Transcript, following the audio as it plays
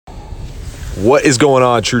What is going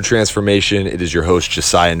on, True Transformation? It is your host,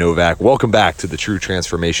 Josiah Novak. Welcome back to the True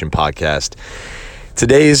Transformation Podcast.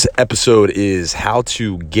 Today's episode is how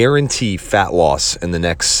to guarantee fat loss in the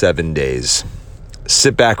next 7 days.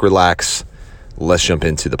 Sit back, relax. Let's jump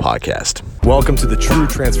into the podcast. Welcome to the True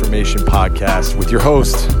Transformation Podcast with your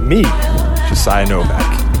host, me, Josiah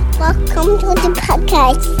Novak. Welcome to the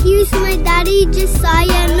podcast. Here's my daddy,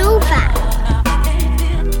 Josiah Novak.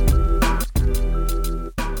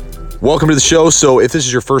 Welcome to the show. So if this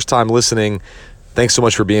is your first time listening, thanks so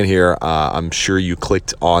much for being here. I'm sure you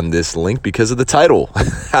clicked on this link because of the title,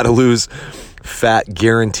 How to Lose Fat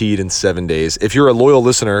Guaranteed in 7 days. If you're a loyal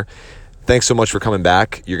listener, thanks so much for coming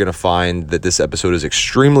back. You're going to find that this episode is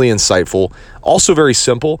extremely insightful, also very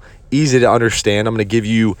simple, easy to understand. I'm going to give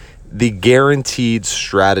you the guaranteed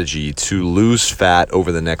strategy to lose fat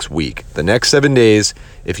over the next week. The next 7 days,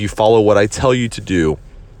 if you follow what I tell you to do,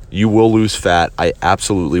 you will lose fat. I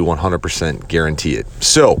absolutely 100% guarantee it.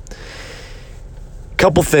 So,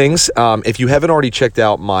 couple things. If you haven't already checked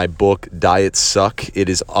out my book, Diets Suck, it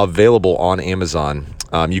is available on Amazon.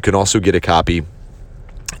 You can also get a copy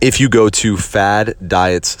if you go to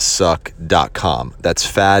faddietsuck.com.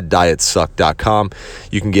 That's faddietsuck.com.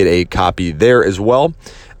 You can get a copy there as well.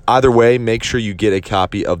 Either way, make sure you get a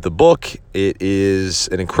copy of the book. It is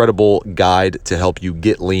an incredible guide to help you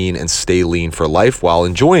get lean and stay lean for life while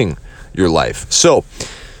enjoying your life. So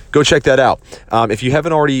go check that out. If you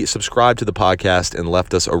haven't already subscribed to the podcast and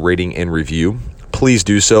left us a rating and review, please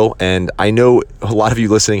do so. And I know a lot of you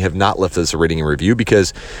listening have not left us a rating and review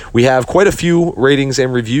because we have quite a few ratings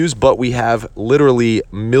and reviews, but we have literally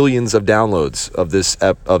millions of downloads of this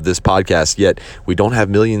podcast, yet we don't have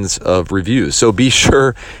millions of reviews. So be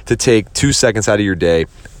sure to take 2 seconds out of your day,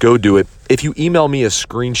 go do it. If you email me a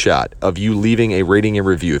screenshot of you leaving a rating and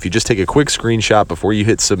review, if you just take a quick screenshot before you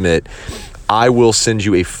hit submit, I will send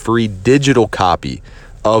you a free digital copy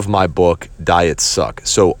of my book, Diets Suck.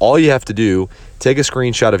 So all you have to do, take a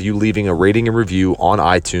screenshot of you leaving a rating and review on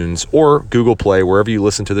iTunes or Google Play, wherever you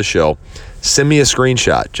listen to the show. Send me a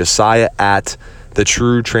screenshot, Josiah at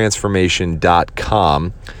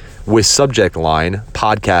thetruetransformation.com with subject line,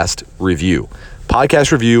 podcast review.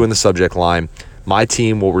 Podcast review in the subject line. My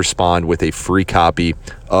team will respond with a free copy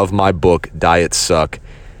of my book, Diets Suck,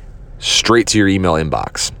 straight to your email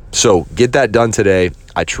inbox. So get that done today.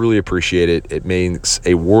 I truly appreciate it. It makes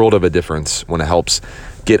a world of a difference when it helps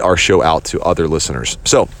get our show out to other listeners.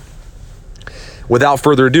 So without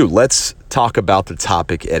further ado, let's talk about the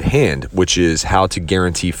topic at hand, which is how to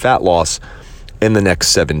guarantee fat loss in the next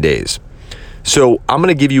 7 days. So I'm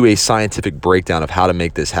going to give you a scientific breakdown of how to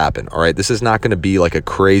make this happen. All right. This is not going to be like a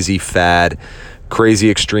crazy fad,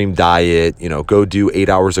 crazy extreme diet, go do 8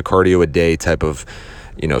 hours of cardio a day type of,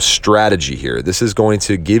 strategy here. This is going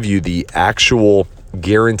to give you the actual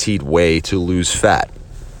guaranteed way to lose fat.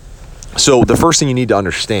 So the first thing you need to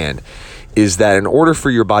understand is that in order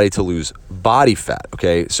for your body to lose body fat,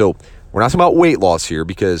 okay, so we're not talking about weight loss here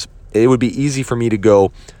because it would be easy for me to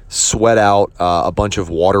go sweat out a bunch of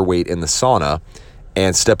water weight in the sauna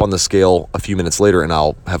and step on the scale a few minutes later and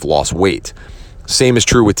I'll have lost weight. Same is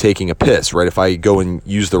true with taking a piss, right? If I go and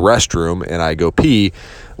use the restroom and I go pee,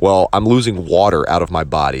 well, I'm losing water out of my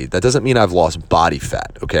body. That doesn't mean I've lost body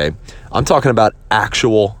fat, okay? I'm talking about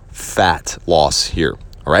actual fat loss here,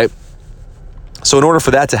 all right? So in order for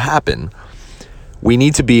that to happen, we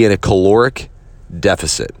need to be in a caloric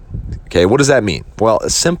deficit, okay? What does that mean? Well, a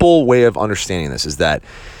simple way of understanding this is that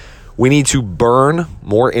we need to burn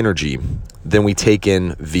more energy than we take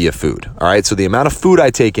in via food, all right? So the amount of food I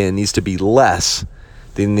take in needs to be less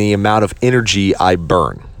than the amount of energy I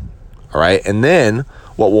burn, all right? And then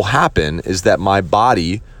what will happen is that my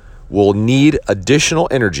body will need additional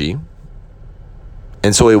energy,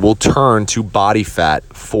 and so it will turn to body fat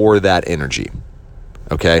for that energy,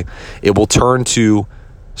 okay? It will turn to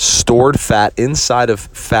stored fat inside of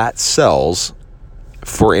fat cells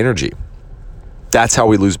for energy. That's how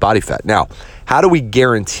we lose body fat. Now, how do we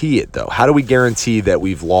guarantee it though? How do we guarantee that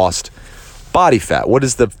we've lost body fat? What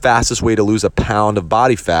is the fastest way to lose a pound of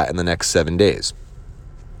body fat in the next 7 days?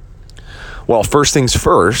 Well, first things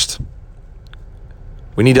first,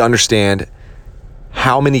 we need to understand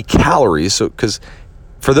how many calories. So, because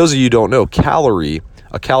for those of you who don't know, a calorie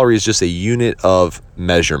is just a unit of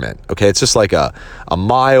measurement. Okay, it's just like a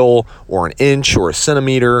mile or an inch or a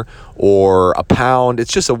centimeter or a pound.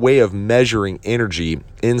 It's just a way of measuring energy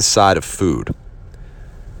inside of food.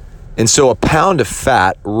 And so a pound of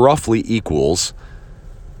fat roughly equals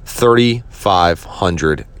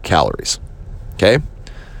 3,500 calories. Okay?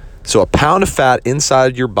 So a pound of fat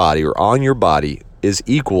inside your body or on your body is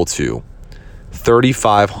equal to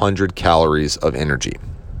 3,500 calories of energy.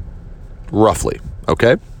 roughly,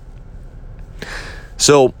 okay?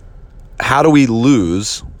 So how do we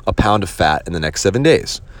lose a pound of fat in the next 7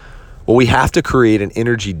 days? Well, we have to create an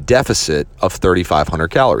energy deficit of 3,500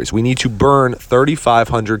 calories. We need to burn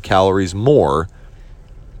 3,500 calories more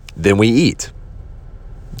than we eat.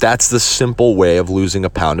 That's the simple way of losing a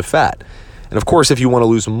pound of fat. And of course, if you want to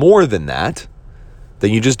lose more than that,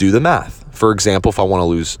 then you just do the math. For example, if I want to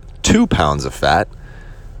lose 2 pounds of fat,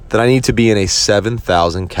 then I need to be in a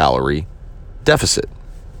 7,000 calorie deficit.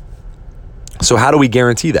 So how do we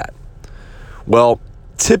guarantee that? Well,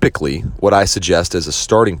 typically what I suggest as a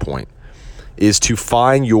starting point is to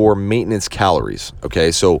find your maintenance calories,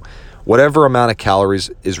 okay? So whatever amount of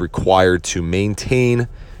calories is required to maintain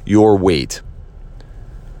your weight,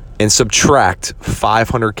 and subtract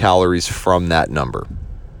 500 calories from that number,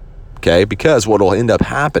 okay? Because what will end up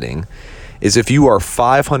happening is if you are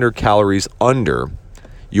 500 calories under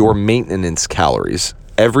your maintenance calories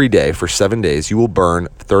every day for 7 days, you will burn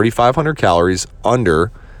 3,500 calories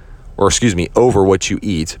over what you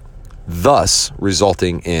eat, thus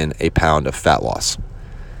resulting in a pound of fat loss.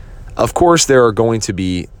 Of course, there are going to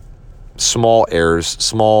be small errors,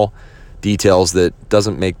 small details that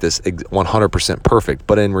doesn't make this 100% perfect,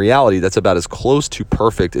 but in reality, that's about as close to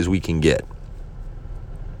perfect as we can get.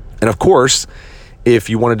 And of course,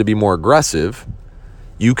 if you wanted to be more aggressive,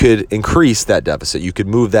 you could increase that deficit. You could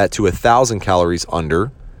move that to 1,000 calories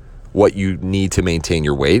under what you need to maintain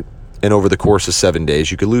your weight. And over the course of 7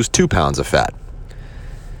 days, you could lose 2 pounds of fat.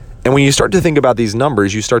 And when you start to think about these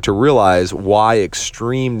numbers, you start to realize why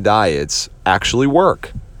extreme diets actually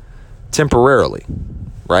work temporarily,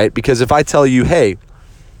 right? Because if I tell you, hey,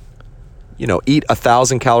 eat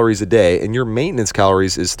 1,000 calories a day and your maintenance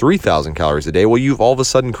calories is 3,000 calories a day, well, you've all of a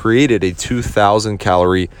sudden created a 2,000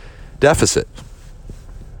 calorie deficit.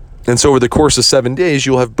 And so over the course of 7 days,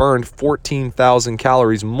 you'll have burned 14,000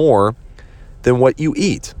 calories more than what you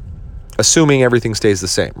eat, assuming everything stays the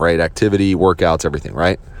same, right? Activity, workouts, everything,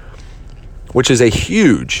 right? Which is a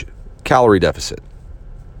huge calorie deficit.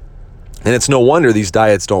 And it's no wonder these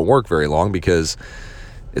diets don't work very long, because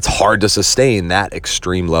it's hard to sustain that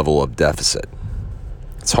extreme level of deficit.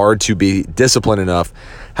 It's hard to be disciplined enough,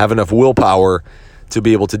 have enough willpower to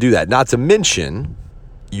be able to do that. Not to mention,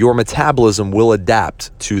 your metabolism will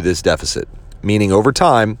adapt to this deficit, meaning over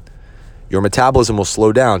time, your metabolism will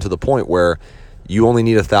slow down to the point where you only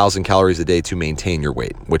need 1,000 calories a day to maintain your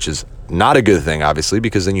weight, which is not a good thing, obviously,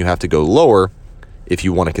 because then you have to go lower if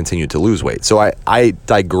you want to continue to lose weight. So I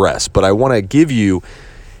digress, but I want to give you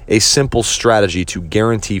a simple strategy to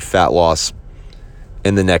guarantee fat loss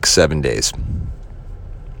in the next 7 days.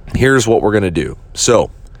 Here's what we're going to do. So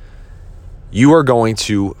you are going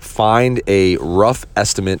to find a rough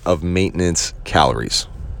estimate of maintenance calories,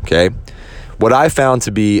 okay? What I found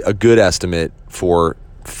to be a good estimate for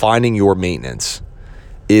finding your maintenance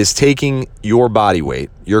is taking your body weight,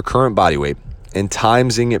 your current body weight, and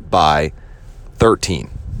timesing it by 13,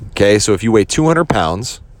 okay? So if you weigh 200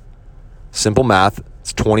 pounds, simple math,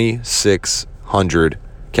 it's 2,600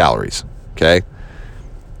 calories, okay?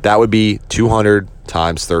 That would be 200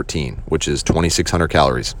 times 13, which is 2,600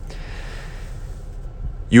 calories.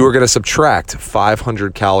 You are going to subtract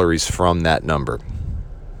 500 calories from that number.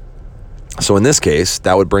 So in this case,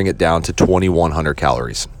 that would bring it down to 2,100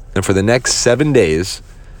 calories. And for the next 7 days,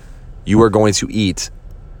 you are going to eat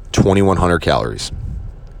 2,100 calories,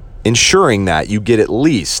 ensuring that you get at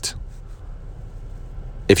least,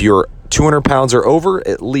 if you're 200 pounds or over,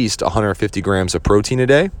 at least 150 grams of protein a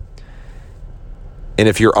day. And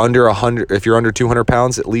if you're under 200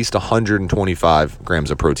 pounds, at least 125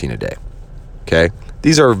 grams of protein a day. Okay?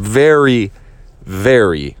 These are very,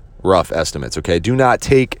 very rough estimates, okay? Do not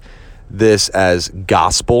take this as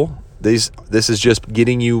gospel. This is just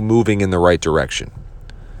getting you moving in the right direction.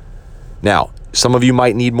 Now, some of you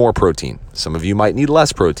might need more protein. Some of you might need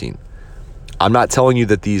less protein. I'm not telling you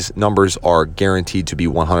that these numbers are guaranteed to be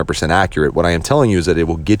 100% accurate. What I am telling you is that it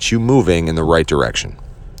will get you moving in the right direction,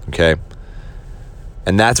 okay?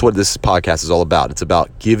 And that's what this podcast is all about. It's about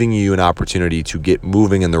giving you an opportunity to get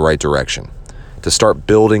moving in the right direction, to start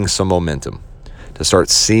building some momentum, to start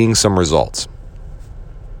seeing some results.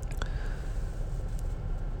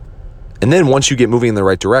 And then once you get moving in the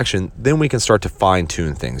right direction, then we can start to fine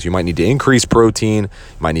tune things. You might need to increase protein. You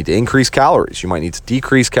might need to increase calories. You might need to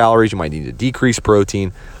decrease calories. You might need to decrease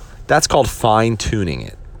protein. That's called fine tuning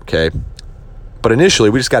it, okay? But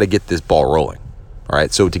initially, we just got to get this ball rolling, all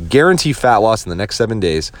right? So to guarantee fat loss in the next 7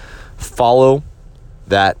 days, follow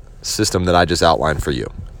that system that I just outlined for you.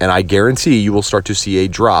 And I guarantee you will start to see a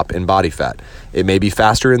drop in body fat. It may be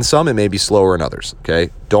faster in some, it may be slower in others,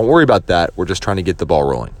 okay? Don't worry about that. We're just trying to get the ball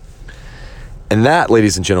rolling. And that,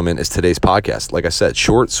 ladies and gentlemen, is today's podcast. Like I said,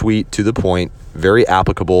 short, sweet, to the point, very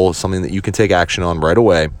applicable, something that you can take action on right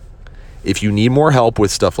away. If you need more help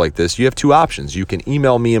with stuff like this, you have two options. You can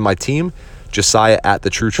email me and my team,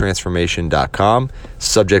 Josiah@thetruetransformation.com,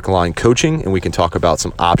 subject line coaching, and we can talk about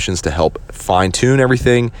some options to help fine-tune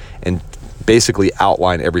everything and basically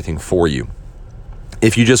outline everything for you.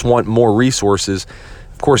 If you just want more resources,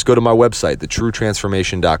 of course, go to my website,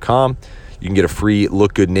 thetruetransformation.com. You can get a free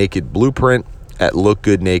Look Good Naked blueprint at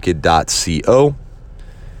lookgoodnaked.co.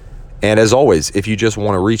 And as always, if you just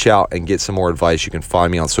want to reach out and get some more advice, you can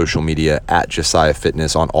find me on social media at Josiah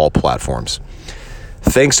Fitness on all platforms.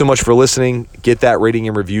 Thanks so much for listening. Get that rating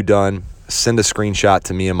and review done. Send a screenshot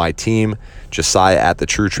to me and my team,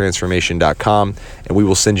 Josiah@thetruetransformation.com, and we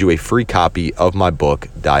will send you a free copy of my book,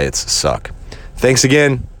 Diets Suck. Thanks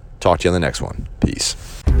again. Talk to you on the next one. Peace.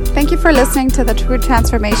 Thank you for listening to the True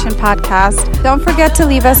Transformation Podcast. Don't forget to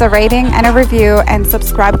leave us a rating and a review and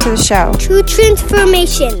subscribe to the show. True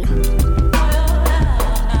transformation.